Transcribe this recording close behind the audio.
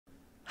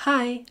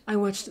Hi, I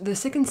watched the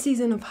second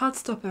season of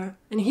HEARTSTOPPER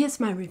and here's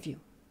my review.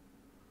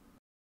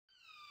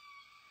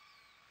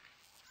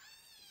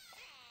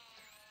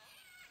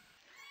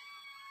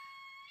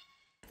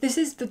 This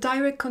is the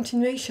direct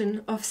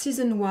continuation of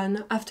season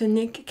 1 after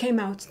Nick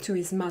came out to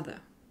his mother.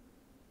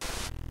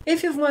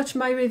 If you've watched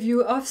my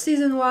review of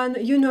season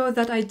 1, you know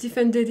that I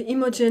defended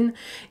Imogen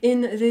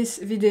in this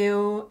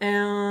video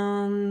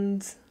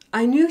and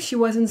I knew she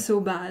wasn't so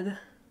bad.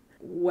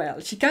 Well,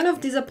 she kind of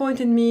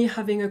disappointed me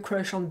having a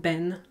crush on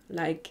Ben,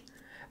 like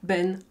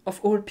Ben of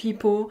all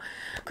people.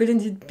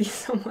 Couldn't it be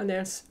someone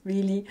else,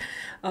 really?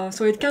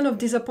 So it kind of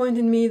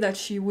disappointed me that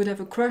she would have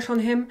a crush on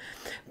him,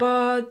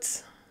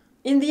 but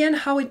in the end,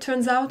 how it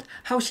turns out,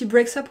 how she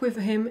breaks up with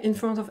him in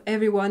front of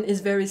everyone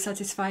is very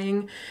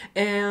satisfying.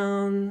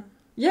 And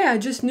yeah, I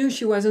just knew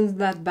she wasn't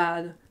that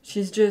bad.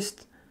 She's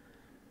just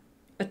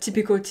a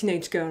typical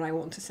teenage girl, I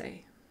want to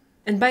say.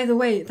 And by the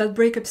way, that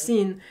breakup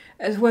scene,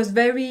 it was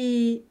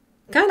very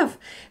kind of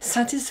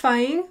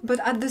satisfying, but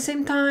at the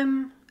same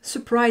time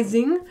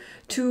surprising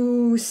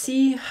to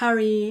see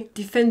Harry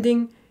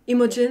defending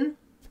Imogen.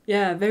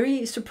 Yeah,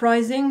 very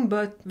surprising,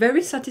 but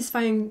very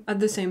satisfying at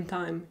the same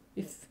time,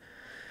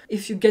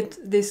 if you get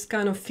this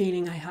kind of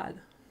feeling I had.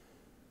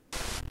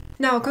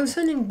 Now,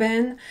 concerning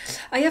Ben,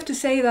 I have to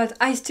say that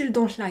I still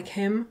don't like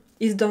him.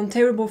 He's done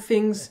terrible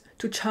things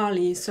to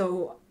Charlie,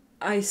 so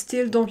I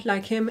still don't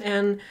like him,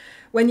 and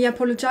when he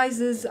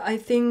apologizes, I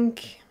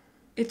think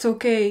it's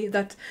okay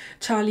that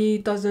Charlie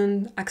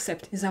doesn't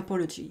accept his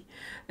apology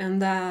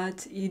and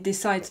that he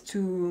decides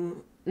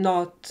to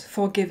not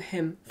forgive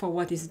him for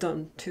what is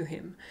done to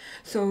him.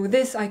 So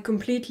this I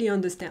completely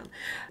understand.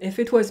 If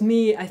it was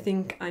me, I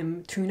think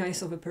I'm too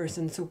nice of a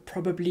person, so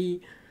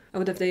probably I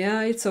would have said,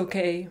 yeah, it's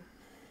okay,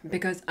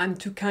 because I'm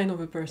too kind of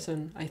a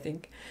person, I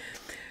think.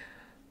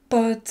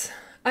 But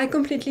I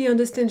completely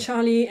understand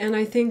Charlie, and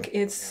I think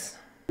it's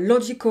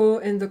logical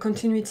in the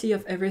continuity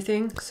of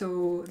everything,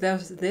 so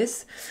there's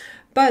this.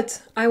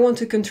 But I want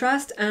to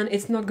contrast, and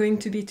it's not going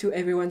to be to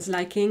everyone's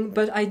liking,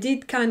 but I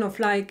did kind of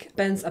like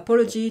Ben's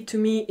apology. To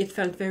me, it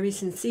felt very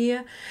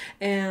sincere,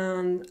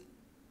 and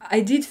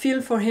I did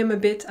feel for him a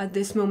bit at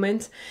this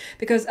moment,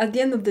 because at the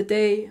end of the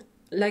day,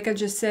 like I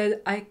just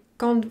said, I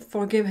can't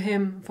forgive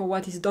him for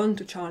what he's done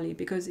to Charlie,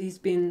 because he's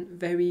been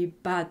very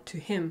bad to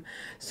him.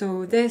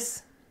 So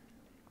this,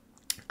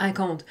 I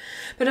can't.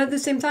 But at the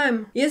same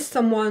time, he is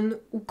someone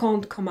who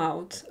can't come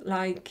out.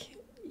 Like,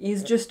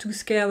 he's just too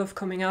scared of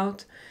coming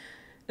out.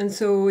 And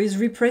so he's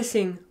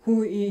repressing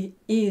who he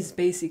is,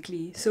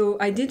 basically. So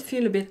I did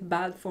feel a bit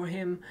bad for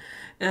him.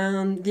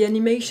 And the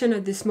animation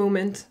at this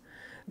moment,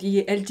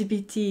 the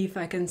LGBT, if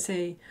I can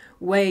say,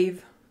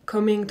 wave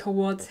coming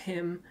towards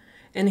him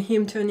and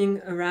him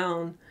turning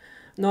around,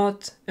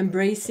 not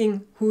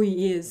embracing who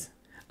he is.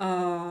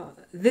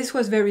 This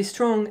was very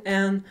strong,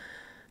 and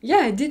yeah,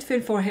 I did feel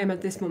for him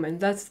at this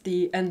moment. That's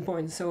the end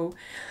point. So,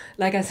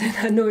 like I said,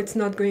 I know it's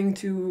not going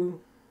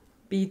to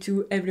be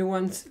to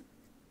everyone's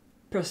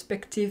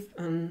perspective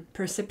and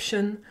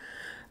perception,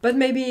 but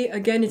maybe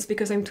again it's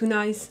because I'm too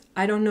nice,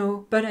 I don't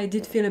know, but I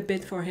did feel a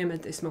bit for him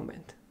at this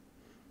moment.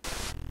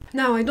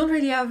 Now, I don't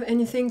really have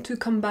anything to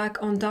come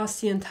back on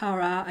Darcy and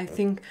Tara. I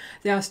think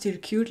they are still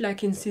cute,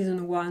 like in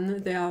season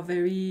 1. They have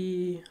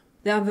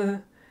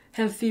a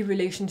healthy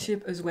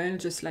relationship as well,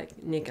 just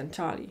like Nick and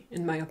Charlie,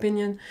 in my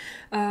opinion.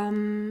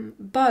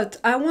 But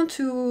I want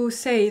to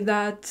say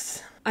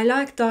that I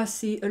like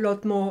Darcy a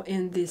lot more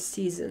in this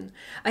season.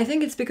 I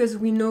think it's because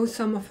we know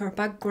some of her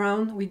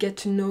background, we get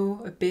to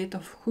know a bit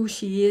of who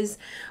she is,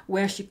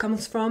 where she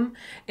comes from,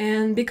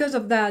 and because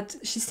of that,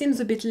 she seems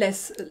a bit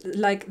less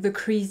like the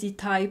crazy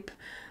type,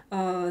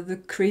 the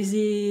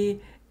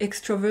crazy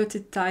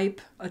extroverted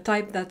type, a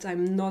type that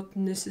I'm not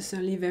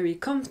necessarily very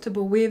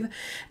comfortable with.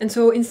 And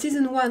so in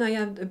season 1 I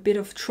had a bit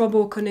of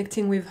trouble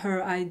connecting with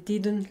her. I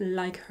didn't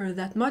like her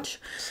that much,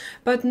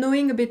 but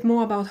knowing a bit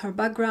more about her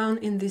background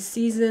in this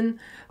season,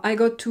 I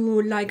got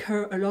to like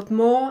her a lot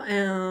more,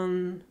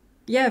 and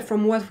yeah,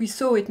 from what we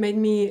saw, it made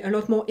me a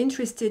lot more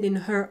interested in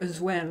her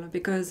as well,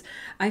 because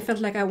I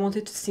felt like I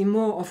wanted to see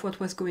more of what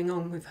was going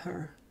on with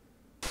her.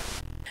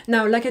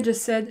 Now, like I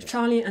just said,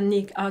 Charlie and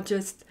Nick are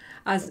just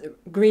as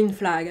green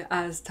flag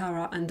as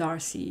Tara and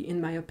Darcy, in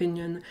my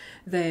opinion.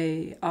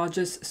 They are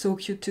just so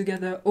cute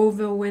together,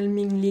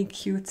 overwhelmingly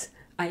cute,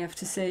 I have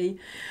to say.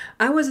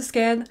 I was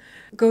scared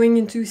going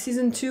into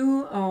season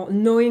 2, or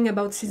knowing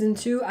about season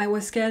 2, I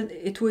was scared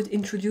it would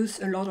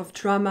introduce a lot of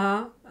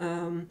drama,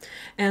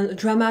 and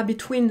drama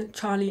between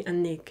Charlie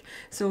and Nick.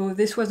 So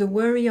this was a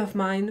worry of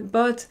mine,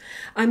 but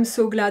I'm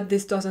so glad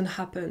this doesn't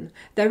happen.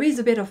 There is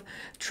a bit of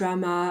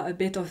drama, a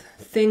bit of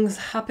things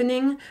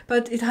happening,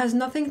 but it has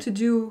nothing to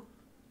do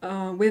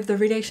with the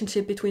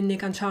relationship between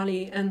Nick and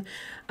Charlie, and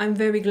I'm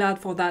very glad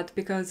for that,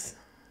 because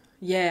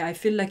yeah, I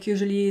feel like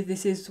usually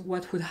this is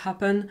what would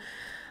happen.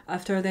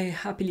 After they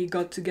happily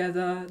got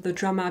together, the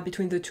drama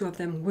between the two of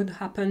them would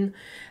happen.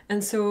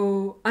 And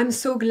so I'm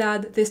so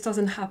glad this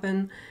doesn't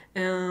happen.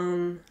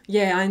 And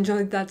yeah, I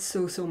enjoyed that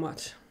so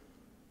much.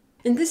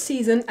 In this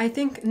season, I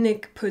think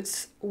Nick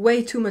puts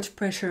way too much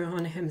pressure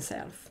on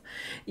himself.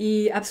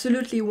 He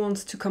absolutely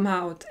wants to come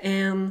out,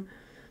 and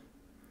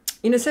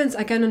in a sense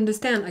I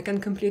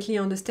can completely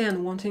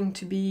understand wanting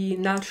to be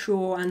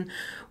natural and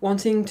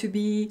wanting to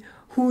be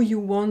who you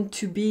want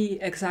to be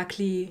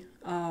exactly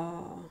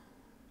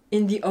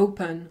in the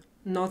open,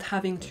 not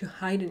having to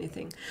hide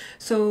anything.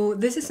 So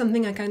this is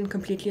something I can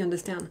completely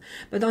understand.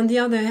 But on the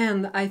other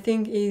hand, I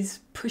think he's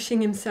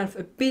pushing himself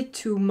a bit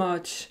too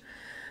much,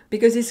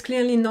 because he's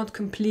clearly not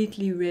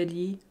completely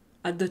ready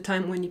at the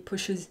time when he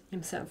pushes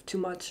himself too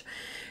much.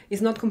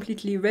 He's not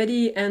completely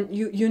ready, and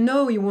you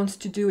know he wants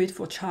to do it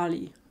for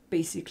Charlie,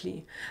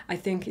 basically. I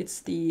think it's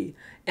the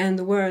end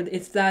word.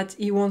 It's that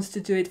he wants to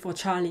do it for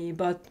Charlie,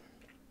 but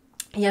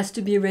he has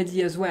to be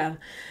ready as well.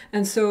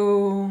 And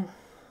so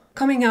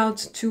coming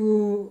out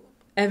to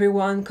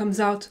everyone comes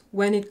out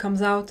when it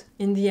comes out.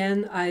 In the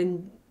end,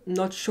 I'm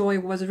not sure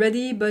it was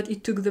ready, but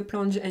it took the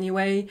plunge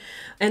anyway,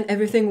 and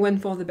everything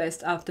went for the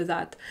best after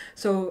that.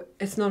 So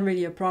it's not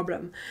really a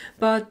problem.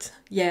 But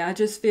yeah, I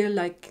just feel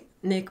like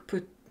Nick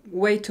put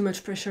way too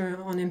much pressure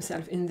on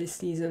himself in this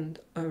season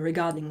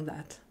regarding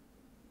that.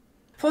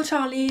 For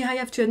Charlie, I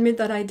have to admit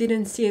that I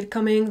didn't see it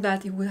coming,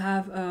 that he would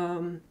have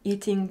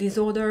eating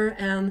disorder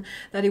and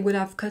that he would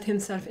have cut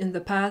himself in the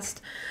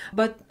past.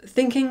 But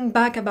thinking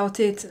back about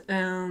it,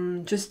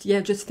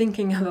 just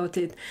thinking about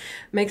it,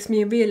 makes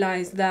me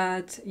realize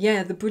that,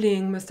 yeah, the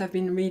bullying must have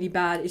been really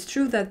bad. It's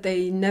true that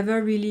they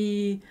never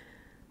really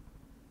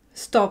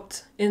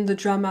stopped in the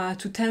drama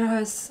to tell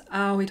us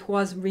how it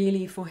was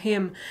really for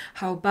him,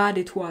 how bad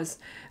it was.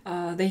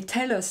 They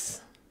tell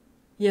us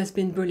he has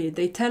been bullied.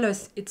 They tell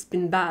us it's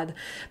been bad,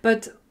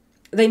 but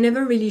they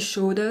never really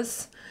showed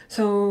us.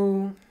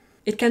 So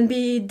it can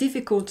be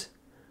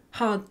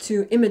hard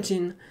to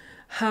imagine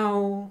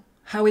how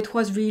it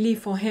was really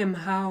for him,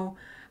 how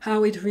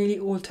it really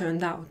all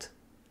turned out.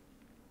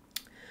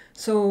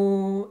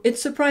 So it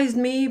surprised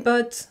me,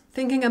 but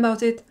thinking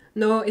about it,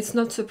 no, it's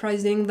not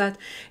surprising that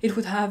it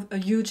would have a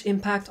huge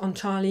impact on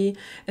Charlie,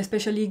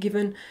 especially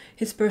given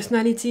his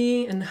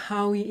personality and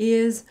how he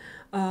is.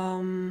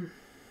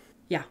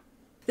 Yeah.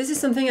 This is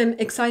something I'm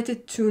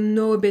excited to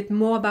know a bit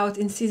more about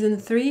in season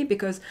 3,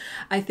 because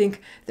I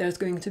think there's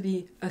going to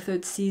be a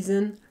third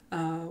season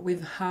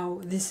with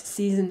how this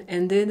season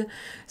ended.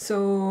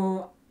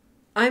 So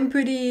I'm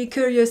pretty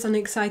curious and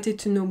excited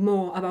to know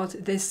more about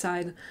this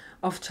side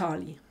of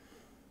Charlie.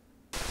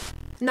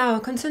 Now,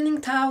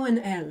 concerning Tao and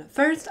Elle.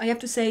 First, I have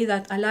to say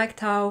that I like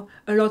Tao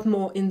a lot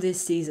more in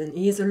this season.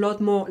 He is a lot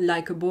more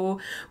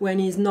likable when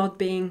he's not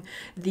being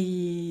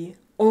the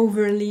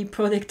overly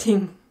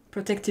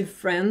protective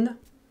friend.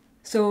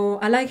 So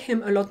I like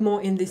him a lot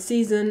more in this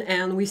season,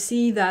 and we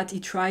see that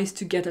he tries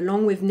to get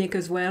along with Nick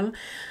as well.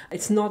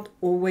 It's not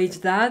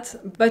always that,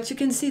 but you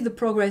can see the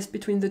progress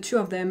between the two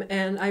of them,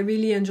 and I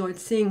really enjoyed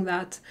seeing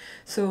that.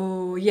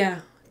 So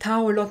yeah,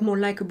 Tao a lot more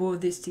likable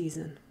this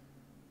season.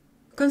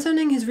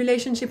 Concerning his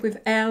relationship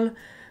with Elle,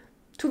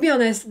 to be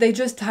honest, they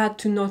just had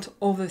to not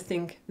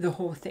overthink the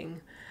whole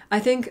thing. I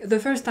think the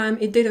first time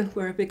it didn't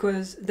work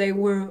because they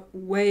were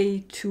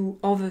way too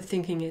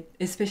overthinking it,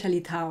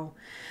 especially Tao.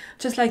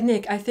 Just like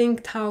Nick, I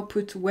think Tao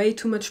put way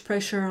too much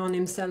pressure on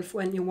himself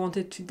when he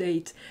wanted to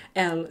date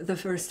Elle the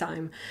first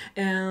time.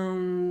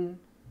 And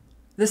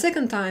the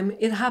second time,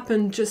 it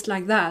happened just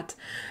like that.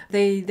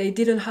 They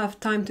didn't have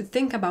time to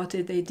think about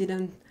it. They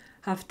didn't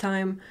have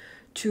time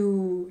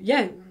to,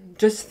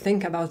 just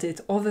think about it,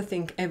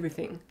 overthink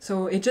everything.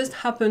 So it just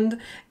happened,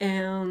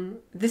 and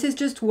this is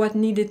just what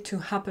needed to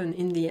happen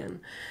in the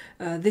end.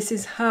 This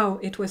is how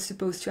it was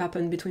supposed to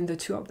happen between the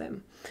two of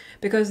them,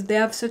 because they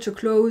have such a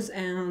close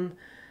and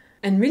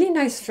really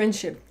nice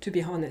friendship, to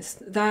be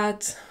honest,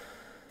 that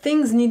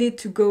things needed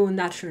to go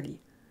naturally.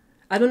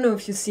 I don't know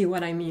if you see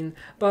what I mean,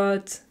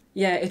 but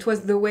yeah, it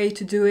was the way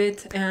to do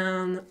it,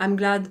 and I'm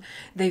glad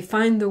they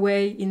find the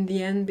way in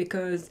the end,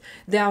 because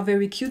they are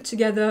very cute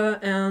together,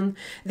 and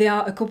they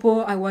are a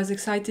couple I was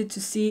excited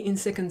to see in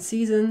second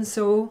season,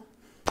 so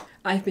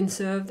I've been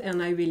served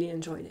and I really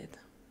enjoyed it.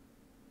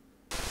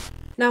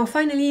 Now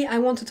finally, I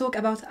want to talk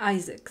about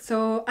Isaac.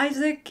 So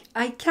Isaac,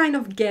 I kind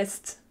of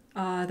guessed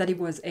that he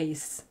was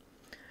ace.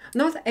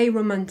 Not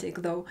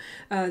aromantic though.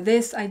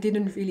 This I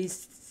didn't really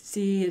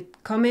see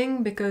it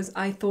coming, because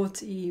I thought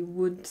he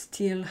would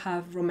still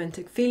have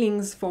romantic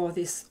feelings for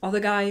this other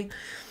guy.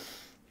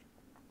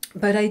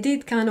 But I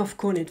did kind of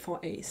call it for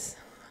ace.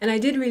 And I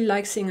did really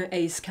like seeing an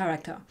ace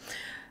character.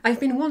 I've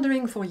been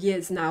wondering for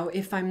years now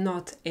if I'm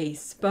not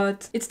ace,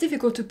 but it's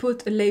difficult to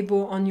put a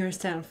label on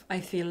yourself, I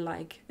feel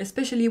like,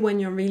 especially when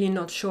you're really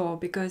not sure,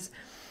 because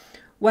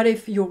what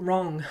if you're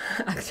wrong,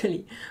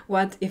 actually?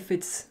 What if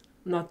it's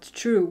not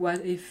true?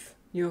 What if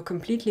you're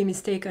completely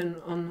mistaken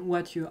on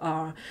what you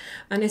are?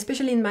 And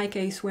especially in my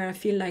case, where I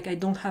feel like I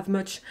don't have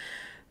much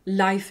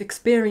life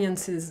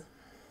experiences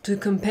to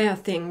compare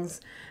things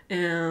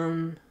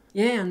and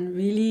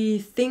really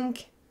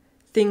think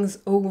things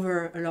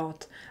over a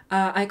lot.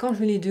 I can't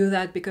really do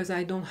that because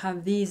I don't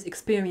have these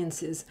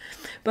experiences.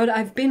 But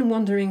I've been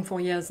wondering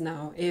for years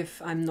now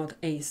if I'm not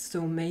ace,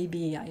 so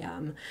maybe I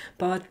am.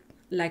 But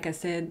like I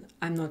said,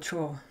 I'm not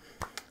sure.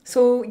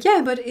 So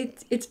yeah, but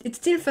it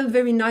still felt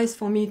very nice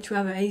for me to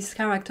have an ace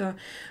character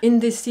in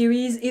this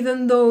series,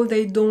 even though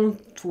they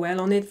don't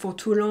dwell on it for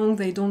too long,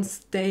 they don't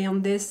stay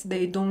on this,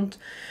 they don't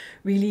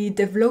really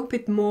develop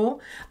it more.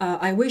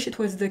 I wish it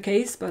was the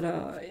case, but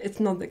it's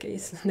not the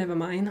case, never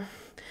mind.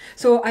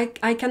 So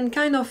I can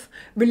kind of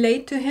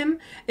relate to him,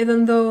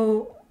 even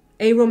though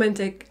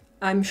aromantic,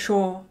 I'm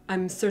sure,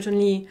 I'm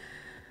certainly,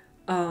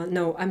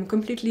 no, I'm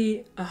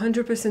completely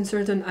 100%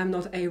 certain I'm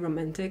not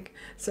aromantic,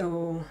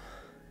 so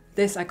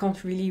this I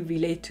can't really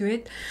relate to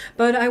it.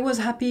 But I was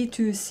happy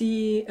to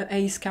see an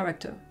ace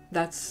character.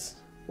 That's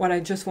what I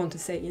just want to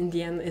say in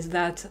the end, is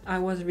that I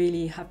was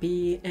really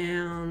happy,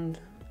 and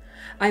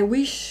I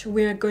wish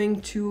we're going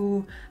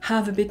to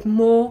have a bit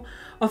more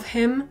of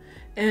him,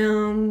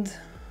 and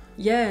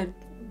yeah,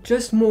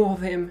 just more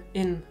of him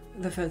in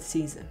the third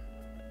season.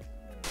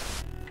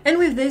 And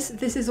with this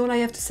is all I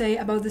have to say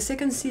about the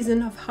second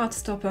season of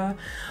Heartstopper.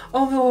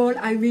 Overall,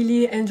 I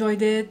really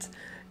enjoyed it.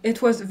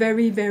 It was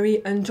very,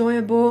 very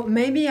enjoyable.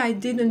 Maybe I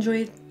did enjoy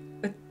it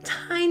a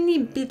tiny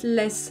bit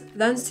less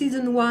than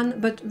season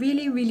 1, but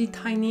really, really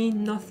tiny,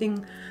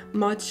 nothing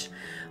much.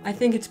 I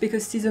think it's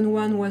because season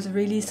 1 was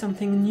really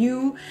something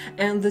new,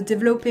 and the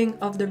developing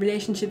of the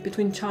relationship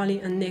between Charlie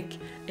and Nick,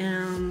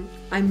 and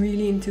I'm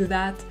really into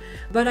that.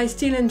 But I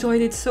still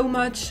enjoyed it so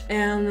much,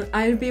 and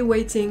I'll be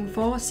waiting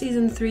for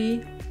season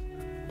 3.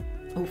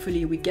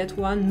 Hopefully we get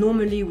one.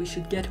 Normally we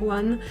should get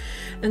one,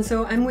 and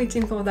so I'm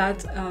waiting for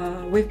that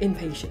with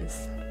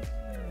impatience.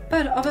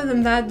 But other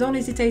than that, don't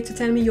hesitate to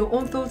tell me your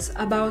own thoughts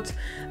about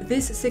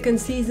this second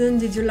season.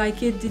 Did you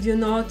like it? Did you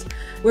not?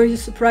 Were you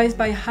surprised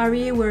by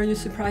Harry? Were you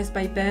surprised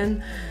by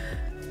Ben?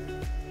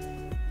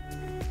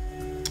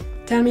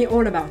 Tell me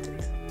all about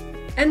it.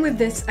 And with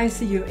this, I'll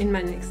see you in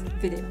my next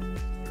video.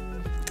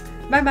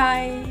 Bye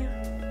bye!